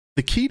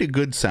The key to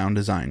good sound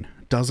design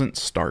doesn't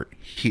start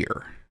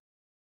here.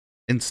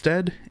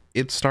 Instead,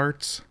 it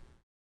starts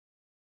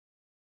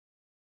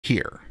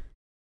here,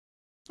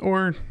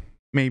 or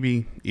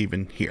maybe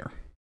even here.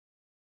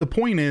 The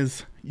point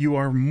is, you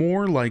are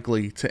more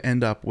likely to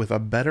end up with a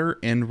better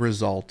end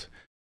result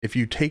if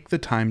you take the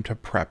time to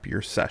prep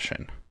your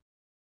session.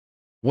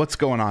 What's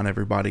going on,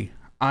 everybody?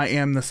 I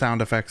am the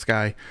sound effects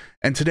guy,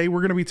 and today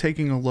we're going to be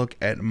taking a look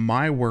at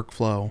my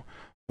workflow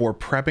for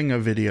prepping a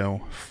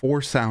video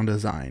for sound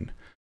design,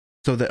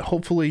 so that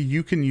hopefully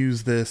you can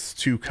use this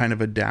to kind of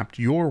adapt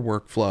your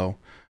workflow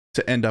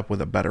to end up with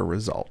a better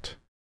result.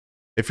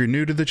 If you're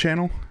new to the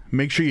channel,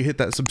 make sure you hit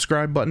that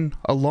subscribe button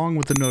along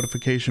with the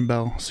notification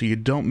bell so you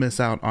don't miss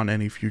out on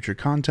any future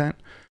content.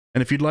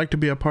 And if you'd like to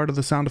be a part of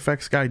the Sound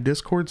Effects Guy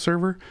Discord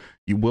server,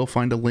 you will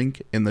find a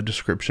link in the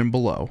description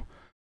below.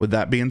 With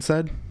that being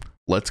said,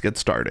 let's get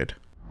started.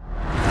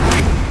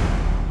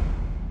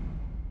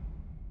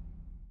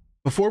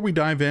 Before we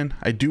dive in,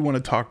 I do want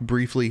to talk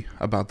briefly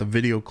about the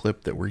video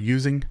clip that we're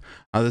using.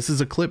 This is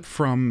a clip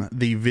from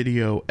the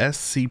video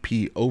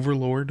SCP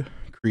Overlord,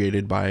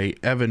 created by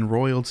Evan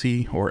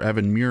Royalty or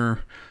Evan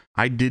Muir.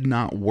 I did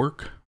not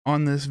work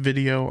on this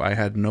video. I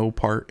had no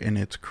part in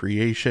its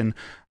creation.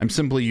 I'm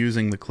simply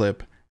using the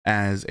clip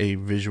as a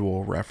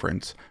visual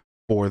reference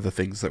for the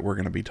things that we're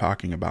going to be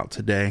talking about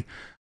today.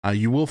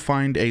 You will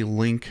find a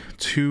link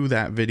to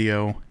that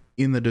video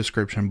in the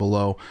description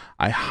below.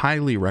 I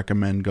highly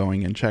recommend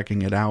going and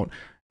checking it out.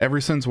 Ever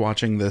since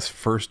watching this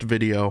first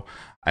video,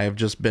 I have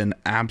just been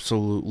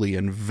absolutely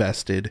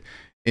invested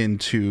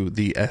into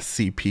the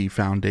SCP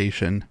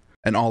Foundation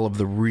and all of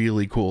the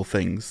really cool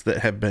things that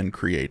have been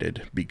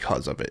created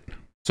because of it.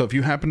 So if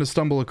you happen to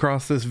stumble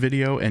across this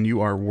video and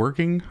you are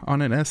working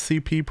on an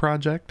SCP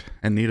project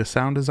and need a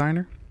sound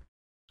designer,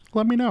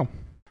 let me know.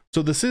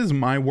 So this is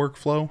my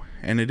workflow,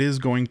 and it is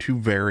going to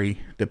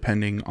vary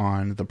depending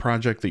on the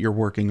project that you're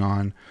working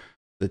on,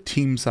 the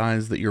team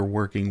size that you're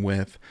working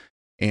with,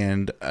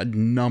 and a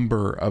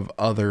number of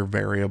other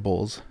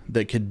variables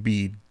that could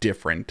be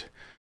different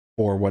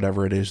or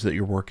whatever it is that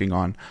you're working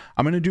on.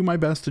 I'm going to do my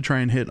best to try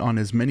and hit on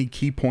as many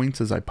key points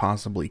as I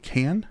possibly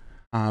can.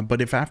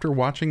 But if after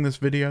watching this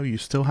video you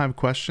still have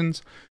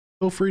questions,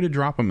 feel free to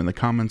drop them in the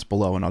comments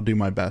below and I'll do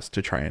my best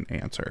to try and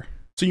answer.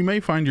 So you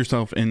may find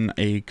yourself in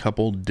a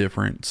couple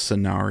different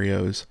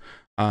scenarios,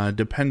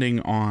 depending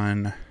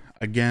on,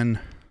 again,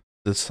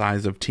 the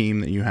size of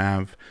team that you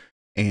have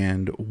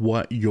and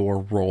what your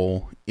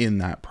role in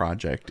that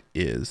project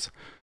is.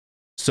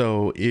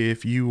 So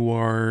if you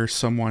are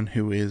someone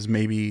who is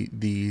maybe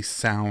the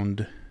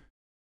sound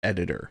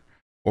editor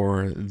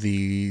or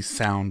the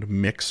sound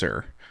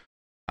mixer,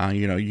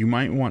 you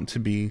might want to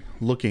be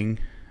looking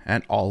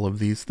at all of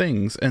these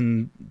things.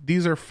 And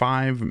these are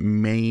 5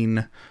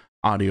 main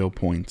audio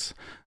points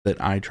that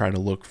I try to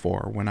look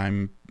for when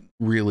I'm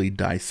really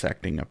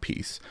dissecting a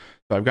piece.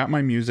 So I've got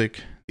my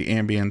music, the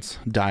ambience,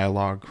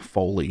 dialogue,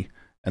 Foley,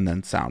 and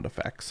then sound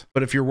effects.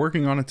 But if you're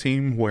working on a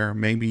team where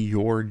maybe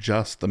you're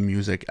just the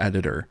music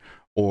editor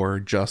or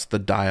just the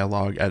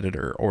dialogue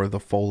editor or the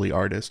Foley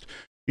artist,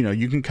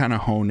 you can kind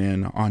of hone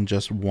in on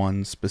just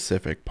one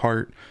specific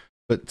part.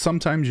 But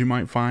sometimes you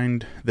might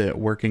find that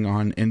working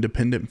on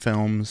independent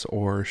films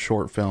or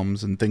short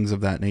films and things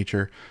of that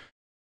nature,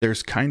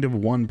 there's kind of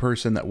one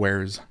person that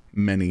wears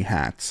many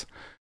hats.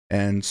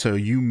 And so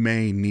you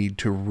may need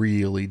to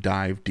really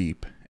dive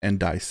deep and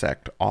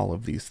dissect all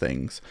of these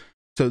things.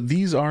 So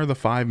these are the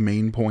 5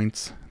 main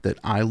points that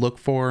I look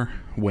for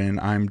when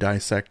I'm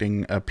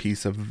dissecting a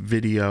piece of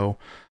video.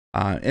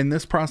 And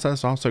this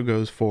process also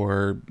goes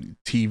for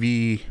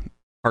TV,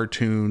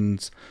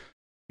 cartoons,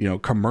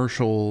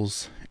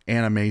 commercials,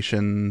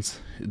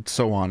 animations,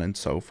 so on and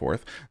so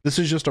forth. This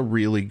is just a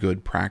really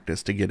good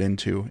practice to get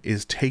into,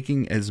 is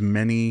taking as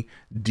many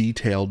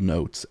detailed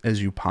notes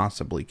as you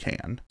possibly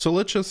can. So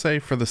let's just say,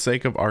 for the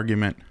sake of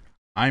argument,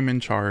 I'm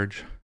in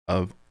charge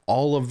of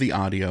all of the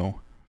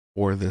audio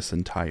for this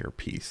entire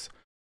piece.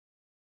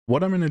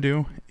 What I'm going to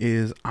do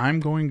is I'm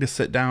going to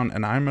sit down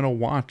and I'm going to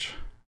watch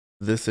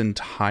this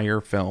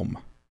entire film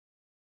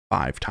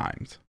 5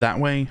 times.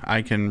 That way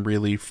I can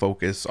really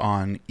focus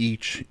on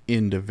each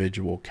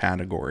individual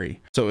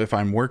category. So if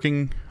I'm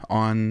working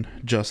on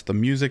just the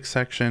music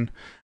section,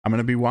 I'm going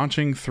to be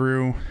watching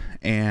through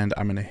and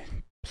I'm going to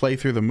play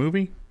through the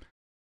movie,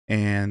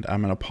 and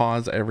I'm going to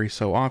pause every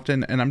so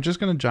often, and I'm just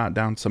going to jot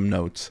down some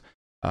notes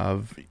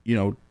of,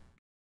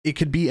 it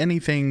could be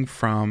anything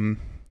from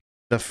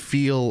the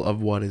feel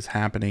of what is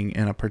happening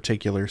in a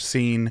particular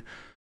scene,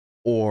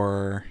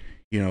 or,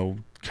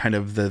 kind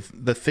of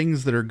the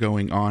things that are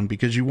going on,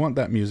 because you want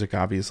that music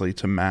obviously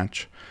to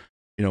match,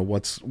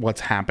 what's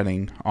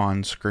happening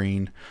on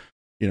screen,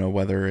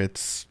 whether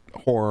it's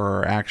horror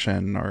or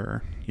action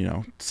or,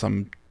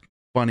 some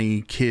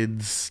funny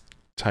kids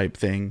type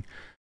thing.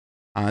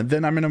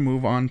 Then I'm going to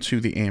move on to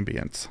the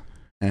ambience.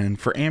 And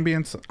for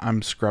ambience,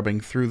 I'm scrubbing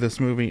through this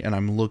movie and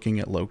I'm looking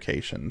at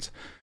locations.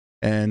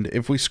 And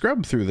if we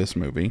scrub through this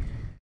movie,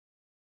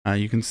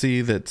 you can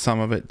see that some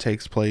of it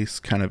takes place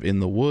kind of in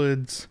the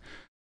woods,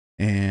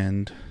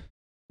 and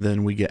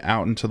Then we get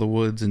out into the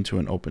woods, into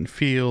an open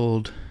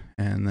field,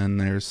 and then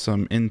there's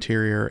some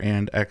interior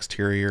and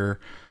exterior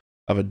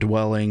of a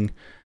dwelling.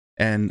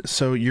 And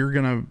so you're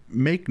gonna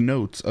make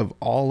notes of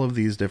all of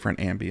these different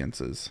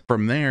ambiences.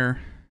 From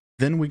there,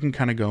 then we can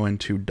kind of go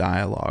into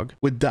dialogue.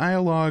 With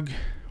dialogue,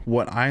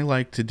 what I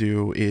like to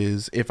do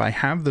is, if I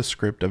have the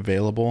script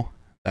available,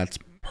 that's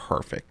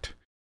perfect.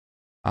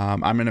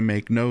 I'm gonna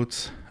make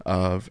notes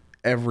of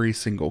every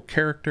single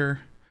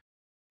character,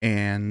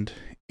 and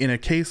in a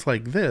case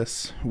like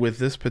this, with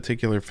this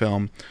particular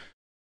film,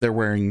 they're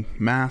wearing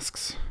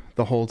masks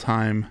the whole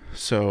time.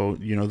 So,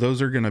 you know,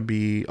 those are going to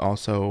be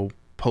also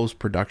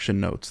post-production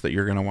notes that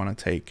you're going to want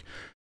to take,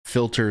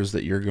 filters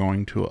that you're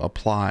going to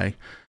apply.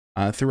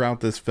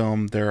 Throughout this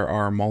film, there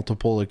are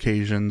multiple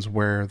occasions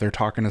where they're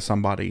talking to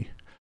somebody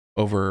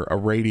over a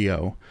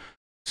radio.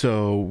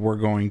 So we're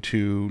going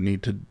to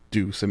need to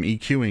do some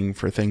EQing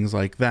for things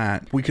like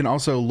that. We can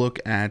also look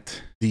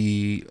at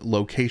the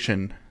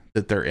location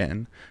that they're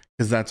in,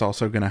 because that's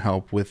also going to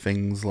help with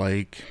things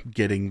like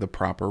getting the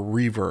proper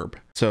reverb.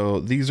 So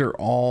these are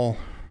all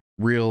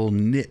real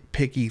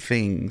nitpicky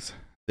things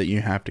that you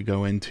have to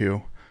go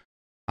into.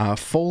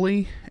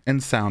 Foley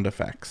and sound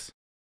effects.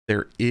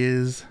 There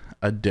is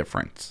a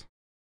difference.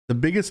 The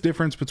biggest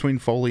difference between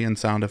Foley and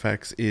sound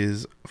effects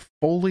is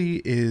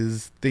Foley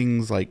is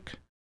things like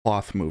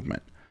cloth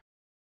movement,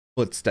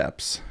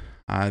 footsteps.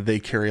 They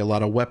carry a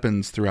lot of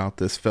weapons throughout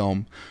this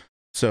film.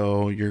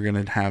 So you're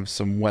going to have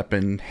some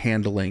weapon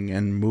handling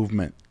and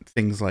movement,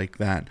 things like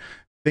that.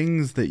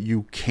 Things that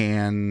you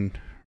can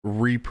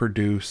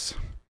reproduce,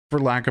 for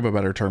lack of a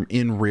better term,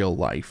 in real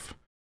life.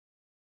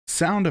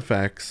 Sound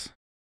effects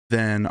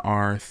then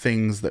are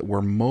things that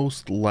we're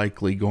most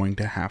likely going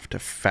to have to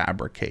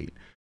fabricate.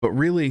 But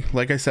really,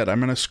 like I said, I'm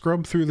going to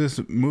scrub through this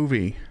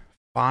movie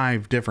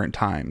 5 different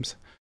times.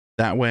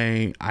 That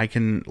way I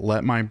can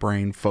let my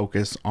brain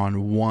focus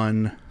on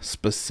one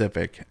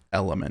specific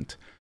element.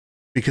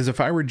 Because if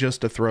I were just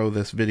to throw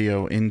this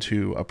video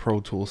into a Pro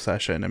Tools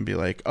session and be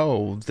like,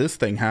 oh, this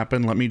thing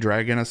happened, let me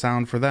drag in a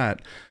sound for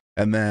that.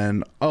 And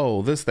then,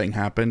 oh, this thing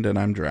happened and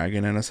I'm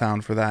dragging in a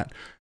sound for that.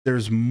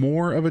 There's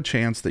more of a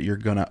chance that you're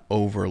going to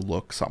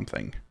overlook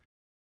something.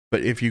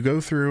 But if you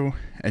go through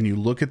and you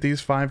look at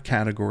these 5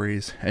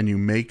 categories and you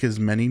make as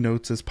many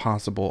notes as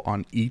possible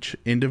on each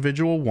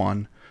individual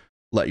one,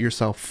 let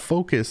yourself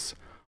focus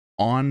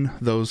on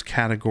those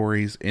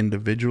categories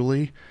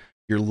individually,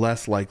 you're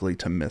less likely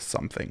to miss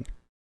something.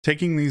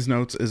 Taking these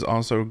notes is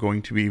also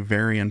going to be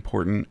very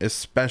important,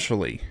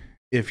 especially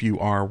if you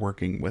are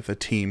working with a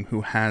team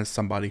who has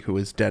somebody who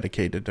is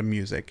dedicated to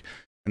music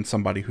and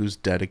somebody who's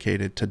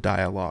dedicated to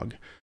dialogue.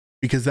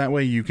 Because that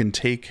way you can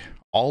take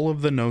all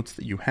of the notes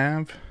that you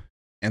have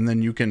and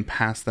then you can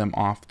pass them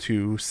off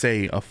to,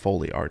 say, a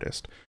Foley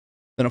artist.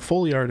 Then a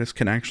Foley artist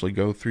can actually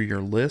go through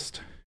your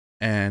list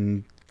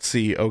and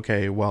see,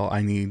 okay, well,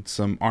 I need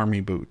some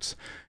army boots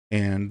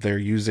and they're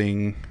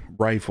using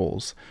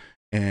rifles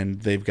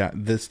and they've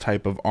got this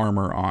type of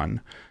armor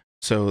on.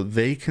 So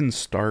they can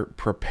start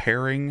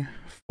preparing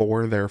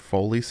for their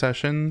Foley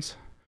sessions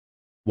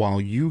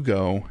while you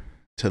go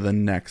to the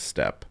next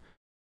step,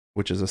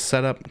 which is a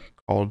setup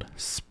called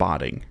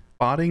spotting.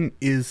 Spotting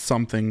is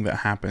something that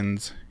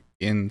happens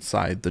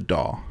inside the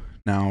DAW.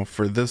 Now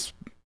for this,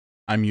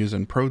 I'm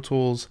using Pro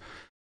Tools.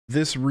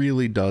 This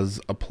really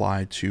does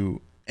apply to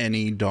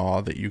any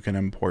DAW that you can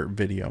import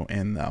video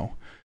in though.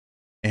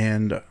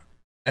 And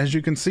as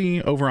you can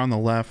see over on the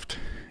left,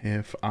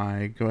 if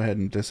I go ahead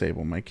and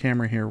disable my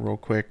camera here real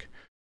quick,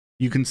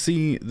 you can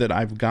see that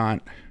I've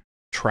got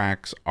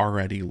tracks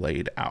already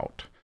laid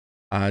out.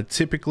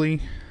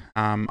 Typically,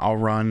 I'll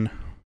run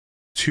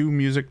 2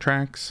 music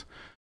tracks.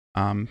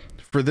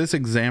 For this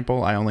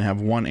example, I only have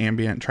 1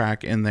 ambient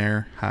track in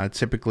there.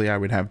 Typically, I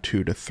would have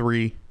 2 to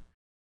 3.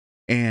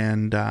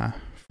 And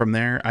from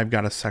there, I've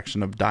got a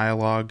section of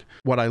dialogue.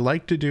 What I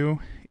like to do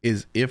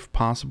is, if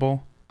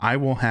possible, I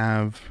will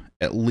have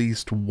at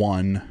least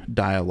 1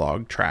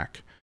 dialogue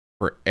track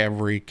for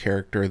every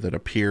character that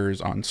appears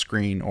on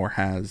screen or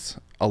has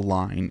a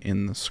line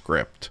in the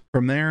script.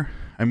 From there,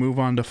 I move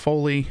on to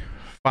Foley,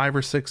 5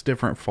 or 6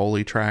 different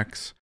Foley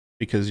tracks,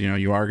 because, you know,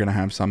 you are going to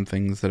have some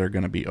things that are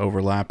going to be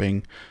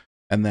overlapping.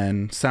 And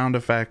then sound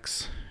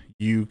effects,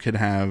 you could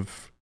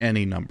have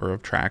any number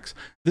of tracks.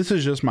 This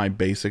is just my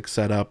basic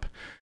setup,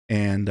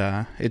 and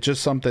it's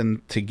just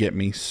something to get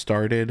me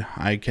started.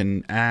 I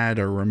can add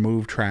or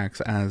remove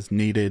tracks as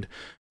needed,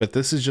 but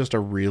this is just a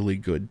really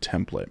good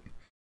template.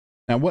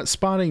 Now what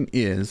spotting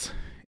is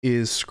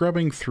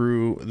scrubbing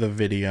through the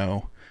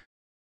video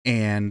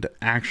and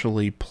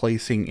actually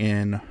placing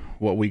in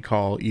what we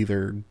call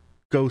either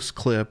ghost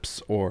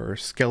clips or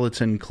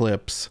skeleton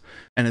clips,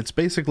 and it's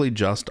basically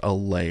just a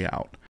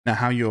layout. Now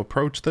how you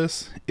approach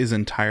this is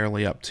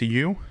entirely up to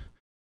you.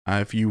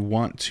 If you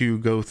want to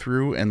go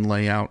through and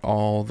lay out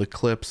all the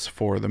clips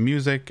for the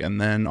music and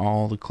then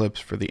all the clips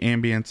for the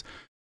ambience,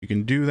 you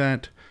can do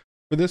that.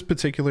 For this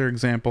particular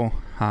example,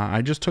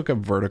 I just took a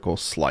vertical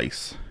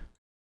slice.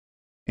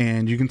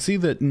 And you can see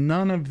that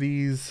none of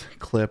these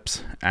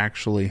clips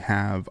actually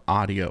have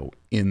audio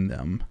in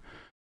them.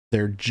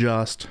 They're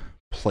just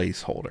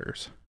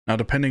placeholders. Now,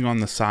 depending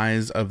on the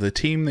size of the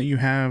team that you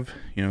have,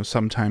 you know,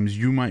 sometimes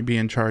you might be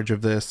in charge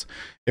of this.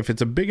 If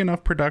it's a big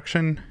enough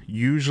production,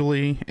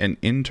 usually an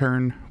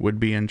intern would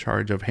be in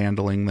charge of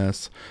handling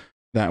this.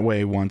 That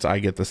way, once I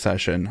get the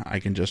session, I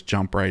can just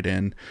jump right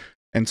in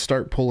and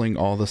start pulling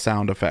all the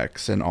sound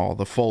effects and all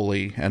the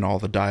Foley and all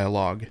the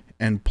dialogue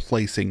and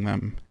placing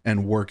them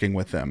and working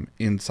with them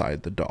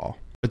inside the DAW.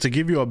 But to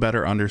give you a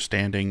better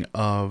understanding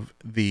of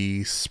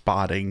the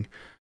spotting,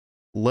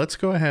 let's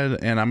go ahead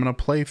and I'm going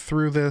to play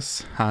through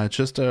this. It's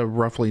just a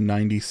roughly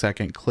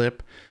 90-second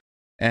clip,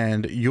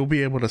 and you'll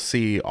be able to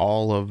see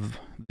all of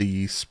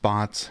the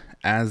spots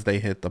as they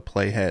hit the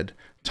playhead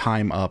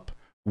time up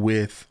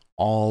with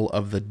all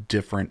of the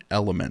different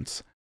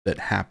elements that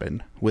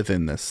happen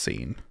within this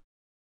scene.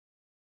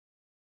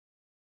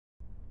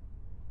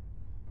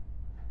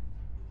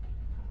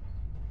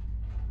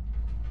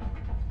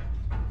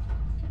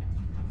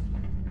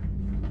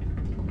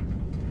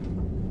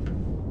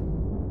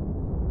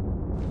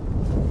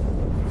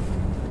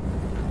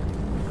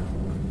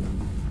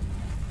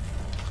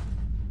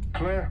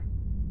 Claire?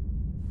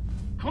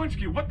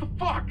 Kalinsky, what the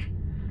fuck?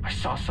 I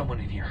saw someone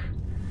in here.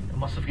 It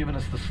must have given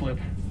us the slip.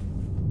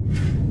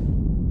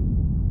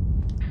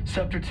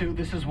 Sector 2,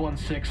 this is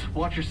 1-6.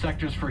 Watch your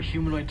sectors for a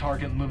humanoid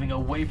target moving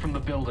away from the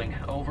building.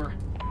 Over.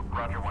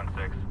 Roger,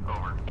 1-6.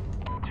 Over.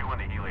 2-1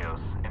 to Helios.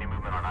 Any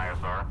movement on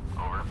ISR?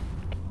 Over.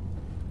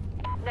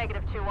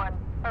 Negative 2-1.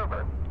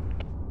 Over.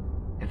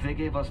 If they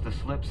gave us the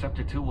slip,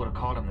 Sector 2 would have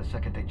caught him the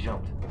second they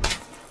jumped.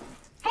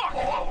 Fuck!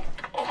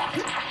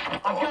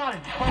 I got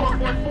it!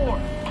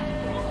 514!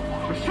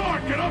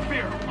 Rashad, get up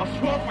here! I'll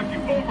swap with you.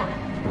 Over.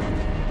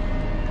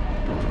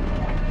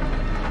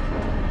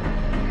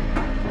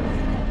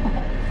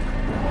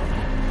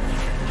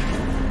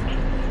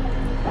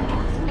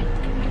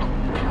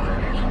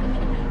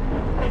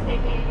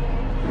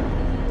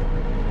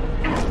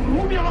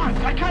 Move your lines!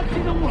 I can't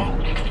see the wall!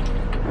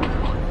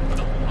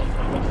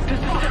 This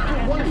is Sector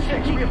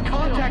 1-6. We have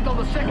contact on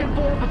the second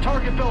floor of the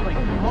target building.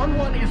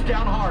 1-1 is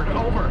down hard.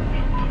 Over.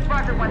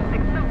 Roger 1-6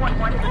 to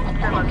 1-1. This is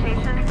your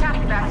location.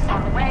 Captain back is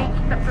on the way.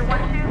 Sector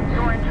 1-2,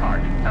 you're in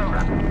charge. Over.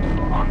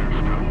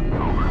 Understood.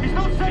 Over. He's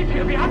not safe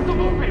here. We have to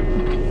move him.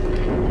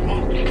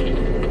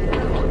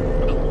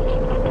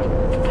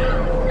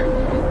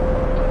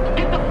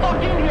 Get the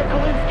fuck in here,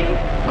 Kalinsky!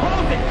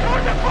 Close it!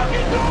 Shut the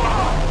fucking door!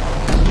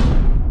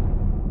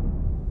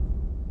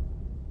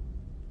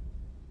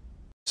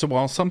 So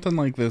while something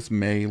like this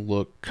may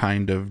look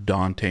kind of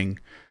daunting,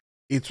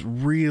 it's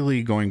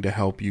really going to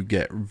help you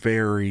get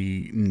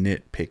very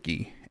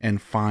nitpicky and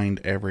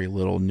find every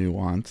little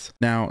nuance.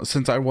 Now,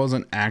 since I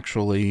wasn't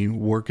actually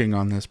working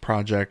on this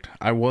project,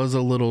 I was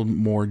a little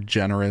more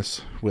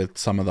generous with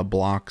some of the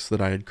blocks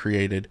that I had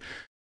created.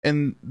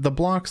 And the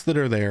blocks that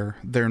are there,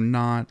 they're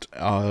not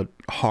a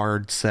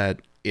hard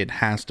set, it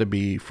has to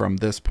be from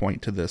this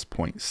point to this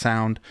point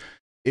sound.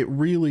 It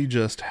really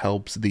just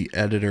helps the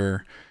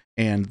editor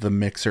and the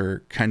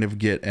mixer kind of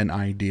get an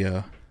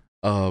idea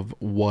of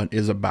what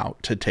is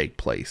about to take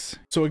place.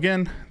 So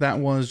again, that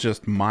was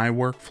just my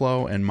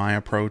workflow and my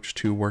approach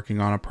to working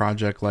on a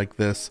project like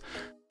this.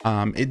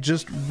 It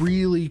just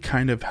really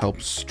kind of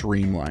helps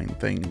streamline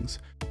things.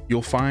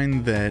 You'll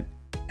find that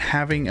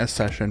having a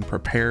session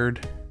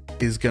prepared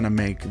is going to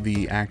make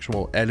the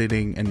actual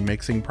editing and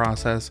mixing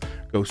process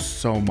go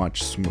so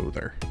much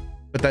smoother.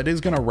 But that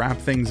is going to wrap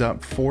things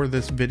up for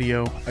this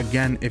video.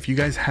 Again, if you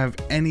guys have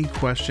any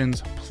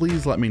questions,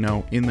 please let me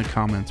know in the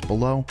comments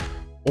below,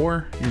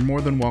 or you're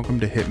more than welcome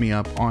to hit me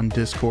up on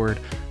Discord.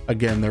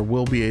 Again, there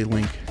will be a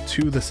link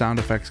to the Sound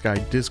Effects Guy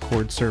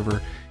Discord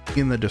server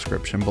in the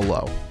description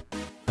below.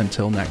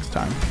 Until next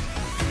time.